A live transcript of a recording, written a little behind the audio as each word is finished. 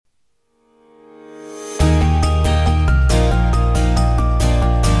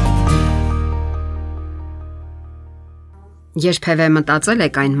Երբևէ մտածել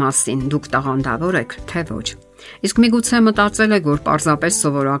եք այն մասին, դուք տաղանդավոր եք, թե ոչ։ Իսկ միգուցե մտածել եք, որ պարզապես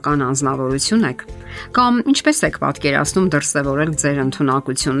սովորական անձնավորություն եք, կամ ինչպես եք պատկերացնում դրսևորել ձեր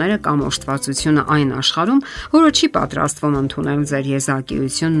ընդունակությունները կամ օժտվածությունը այն աշխարհում, որը չի պատրաստվում ընդունել ձեր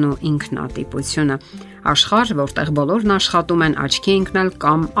եզակիությունն ու ինքնատիպությունը։ Աշխարհ, որտեղ բոլորն աշխատում են աչքի ընկնել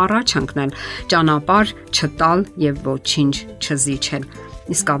կամ առաջ ընկնել, ճանապարհ չտալ եւ ոչինչ չզիջել։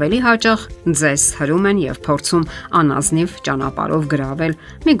 Իսկ ավելի հաճախ ձեզ հրում են եւ փորձում անազնիվ ճանապարհով գրավել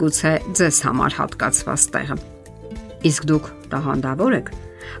միգուցե ձեզ համար հատկացված տեղը։ Իսկ դուք տաղանդավոր եք։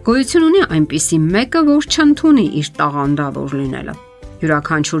 Գոյություն ունի այնպիսի մեկը, որ չընդունի իր տաղանդավոր լինելը։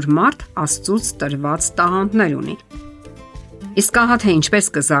 Յուրաքանչյուր մարդ Աստծուց տրված տաղանդներ ունի։ Իսկ ահա թե ինչպես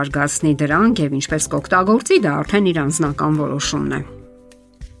կզարգացնի դրանք եւ ինչպես կօգտագործի, դա արդեն իր անձնական որոշումն է։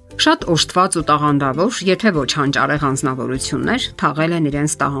 Շատ օժտված ու տաղանդավոր, եթե ոչ հանճարեղ անձնավորություններ թաղել են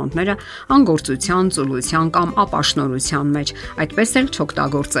իրենց տաղանդները անգործության, ծուլության կամ ապաշնորհության մեջ, այդպես էլ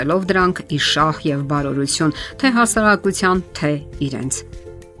չօգտագործելով դրանք ի շահ եւ բարօրություն թե հասարակության, թե իրենց։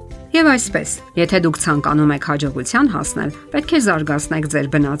 Եվ այսպես, եթե դուք ցանկանում եք հաջողության հասնել, պետք է զարգացնեք ձեր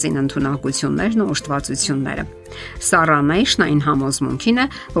բնածին ընդունակություններն ու օժտվածությունները։ Սառանեյշն այն համոզմունքին է,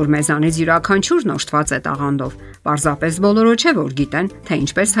 որ մեզանից յուրաքանչյուրն օժտված է տաղանդով, պարզապես բոլորը չէ, որ գիտեն, թե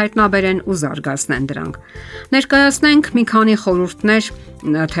ինչպես հայտնաբերեն ու զարգացնեն դրանք։ Ներկայացնենք մի քանի խորհուրդներ,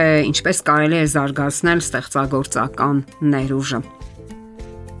 թե ինչպես կարելի է զարգացնել ստեղծագործական ներուժը։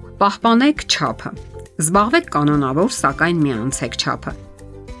 Պահպանեք չափը։ Զբաղվեք կանոնավոր, սակայն միանցեք չափը։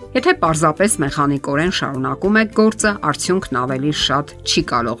 Եթե պարզապես մեխանիկորեն շարունակում եք գործը, արդյունքն ավելի շատ չի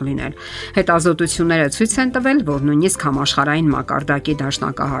կարող լինել։ Հետազոտությունները ցույց են տվել, որ նույնիսկ համաշխարհային մակարդակի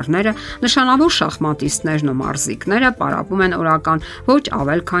դաշնակահարները, նշանավոր շախմատիստներն ու մարզիկները պարապում են օրական ոչ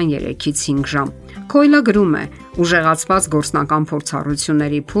ավել քան 3-ից 5 ժամ։ Քոյլը գրում է. ուժեղացված գործնական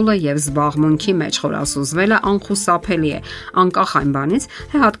փորձառությունների փուլը եւ զբաղմունքի մեջ խորասուզվելը անխուսափելի է, անկախ այն բանից,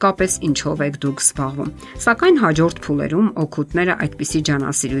 թե հատկապես ինչով եք դուք զբաղվում։ Սակայն հաջորդ փուլերում օգուտները այդպիսի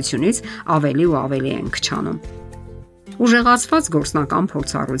ջանասիրությունից ավելի ու ավելի են քչանում։ Ուժեղացված գործնական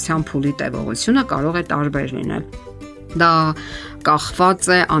փորձառության փուլի տևողությունը կարող է տարբեր լինել։ Դա կախված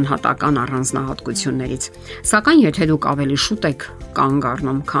է անհատական առանձնահատկություններից։ Սակայն եթե դուք ավելի շուտ եք կանգ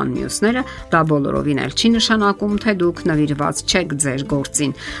առնում, քան մյուսները, դա բոլորովին էլ չի նշանակում, թե դուք նվիրված չեք ձեր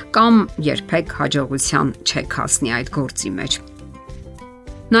գործին կամ երբեք հաջողության չեք հասնի այդ գործի մեջ։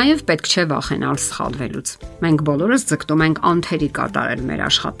 Նաև պետք չէ վախենալ սխալվելուց։ Մենք բոլորս ձգտում ենք անթերի կատարել մեր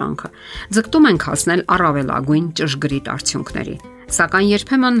աշխատանքը։ Ձգտում ենք հասնել առավելագույն ճշգրիտ արդյունքների։ Սակայն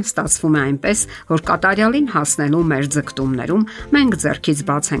երբեմն ստացվում է այնպես, որ կատարյալին հասնելու մեր ձգտումներում մենք ձեռքից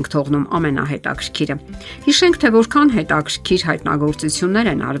բաց ենք թողնում ամենահետաքրքիրը։ Հիշենք, թե որքան հետաքրքիր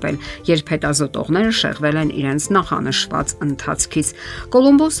հայտնագործություններ են արվել, երբ հետազոտողները շեղվել են իրենց նախանշված ընթացքից։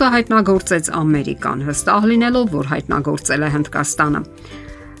 Կոլումբոսը հայտնագործեց Ամերիկան, հստակ լինելով, որ հայտնագործել է Հնդկաստանը։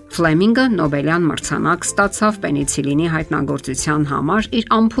 Ֆլեմինգը Նոբելյան մրցանակ ստացավ պենիցիլինի հայտնագործության համար իր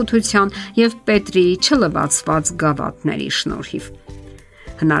անփութության եւ Պետրիի չլվացված գավաթների շնորհիվ։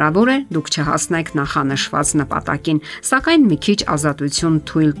 Հնարավոր է դուք չհասնեք նախանշված նպատակին, սակայն մի քիչ ազատություն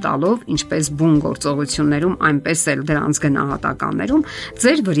թույլ տալով, ինչպես բուն գործողություններում, այնպես էլ դրանց գնահատականներում,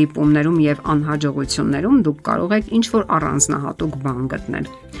 ձեր վրիպումներում եւ անհաջողություններում դուք կարող եք ինչ-որ առանձնահատուկ բան գտնել։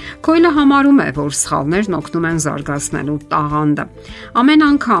 Քոյլը համարում է, որ սխալներն օգնում են զարգացնելու տաղանդը։ Ամեն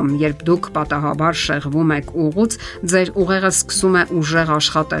անգամ, երբ դուք պատահաբար շեղվում եք ուղուց, ձեր ուղեղը սկսում է ուժեղ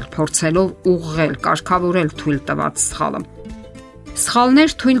աշխատել, փորձելով ուղղել, կարգավորել թույլ տված սխալը։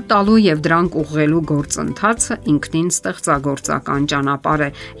 Սխալներ թույլ տալու եւ դրանք ուղղելու գործընթացը ինքնին ստեղծագործական ճանապարհ է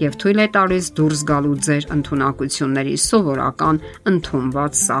եւ թույլ է տալիս դուրս գալու ձեր ընդունակությունների սովորական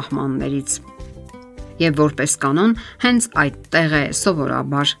ընդունված սահմաններից։ Եվ որպես կանոն, հենց այդտեղ է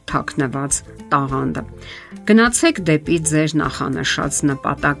սովորաբար թաքնված տաղանդը։ Գնացեք դեպի ձեր նախանշած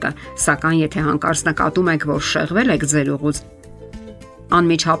նպատակը, սակայն եթե հանկարծ նկատում եք, որ շեղվել եք ձեր ուղուց,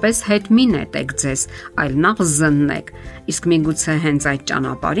 անմիջապես հետ մի նետեք ձեզ, այլ նախ զննեք, իսկ միգուցե հենց այդ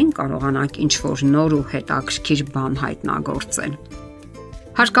ճանապարհին կարողանաք ինչ-որ նոր ու հետաքրքիր բան հայտնագործել։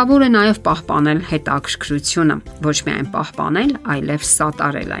 Հարկավոր է նաև պահպանել հետաքրքրությունը, ոչ միայն պահպանել, այլև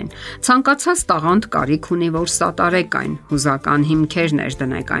սատարել այն։ Ցանկացած տաղանդ կարիք ունի, որ սատարեք այն, հուզական հիմքեր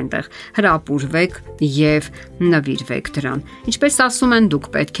ներդնեք այնտեղ, հրապուրվեք եւ նվիրվեք դրան։ Ինչպես ասում են, դուք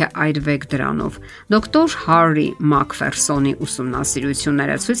պետք է այրվեք դրանով։ Դոկտոր Հարի Մակֆերսոնի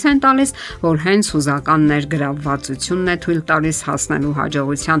ուսումնասիրությունները ցույց են տալիս, որ հենց հուզական ներգրավվածությունն է թույլ տալիս հասնելու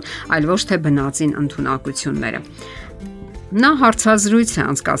հաջողության, այլ ոչ թե բնածին ընդունակությունները։ Նա հարցազրույց է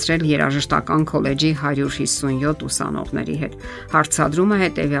անցկացրել երաժշտական քոլեջի 157 ուսանողների հետ։ Հարցադրումը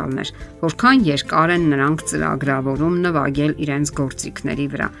հետևյալն էր. որքան երկար են նրանք ծրագրավորում նվագել իրենց գործիքների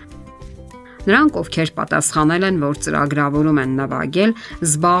վրա։ Նրանք, ովքեր պատասխանել են, որ ծրագրավորում են նվագել,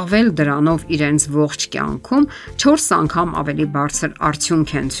 զբաղվել դրանով իրենց ողջ կյանքում, 4 անգամ ավելի բարձր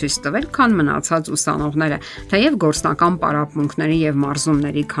արդյունք են ցույց տվել, քան մնացած ուսանողները, թեև գործնական պարապմունքների եւ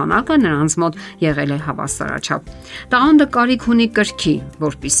մարզումների քանակը նրանց մոտ եղել է հավասարաչափ։ Տաղանդը կարիք ունի կրքի,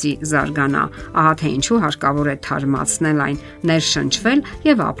 որպիսի զարգանա, ահա թե ինչու հարկավոր է թարմացնել այն, ներշնչվել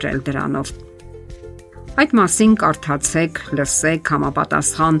եւ ապրել դրանով։ Այդ մասին կարդացեք, լսեք,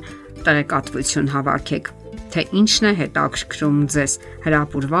 համապատասխան տեղեկատվություն հավաքեք, թե ինչն է հետաքրքրում ձեզ,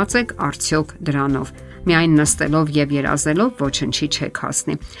 հրապուրված եք արդյոք դրանով։ Միայն նստելով եւ երազելով ոչնչի չեք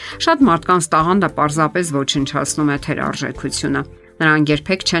հասնի։ Շատ մարդկանց տաղանդը պարզապես ոչնչացնում է թերարժեքությունը։ Նրանք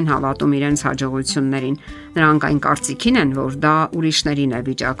երբեք չեն հավատում իրենց հաջողություններին։ Նրանք այն կարծիքին են, որ դա ուրիշներին է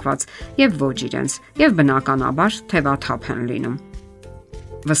վիճակված եւ ոչ իրենց, եւ բնականաբար թևաթափ են լինում։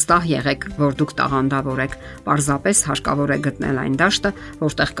 Վստահ եղեք, որ դուք տաղանդավոր եք, պարզապես հարկավոր է գտնել այն դաշտը,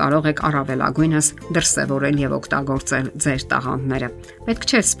 որտեղ կարող եք առավելագույնս դրսևորել եւ օգտագործել ձեր տաղանդները։ Պետք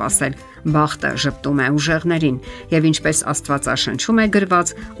չէ սпасել, բախտը ժպտում է ուժեղներին, եւ ինչպես Աստվածաշնչում է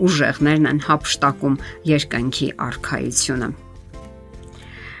գրված, ուժեղներն են հափշտակում երկնքի արքայությունը։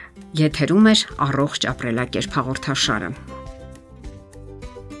 Եթերում է առողջ ապրելակերպ հաղորդաշարը։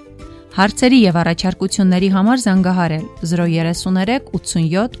 Հարցերի եւ առաջարկությունների համար զանգահարել 033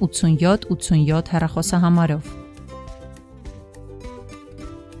 87 87 87 հեռախոսահամարով։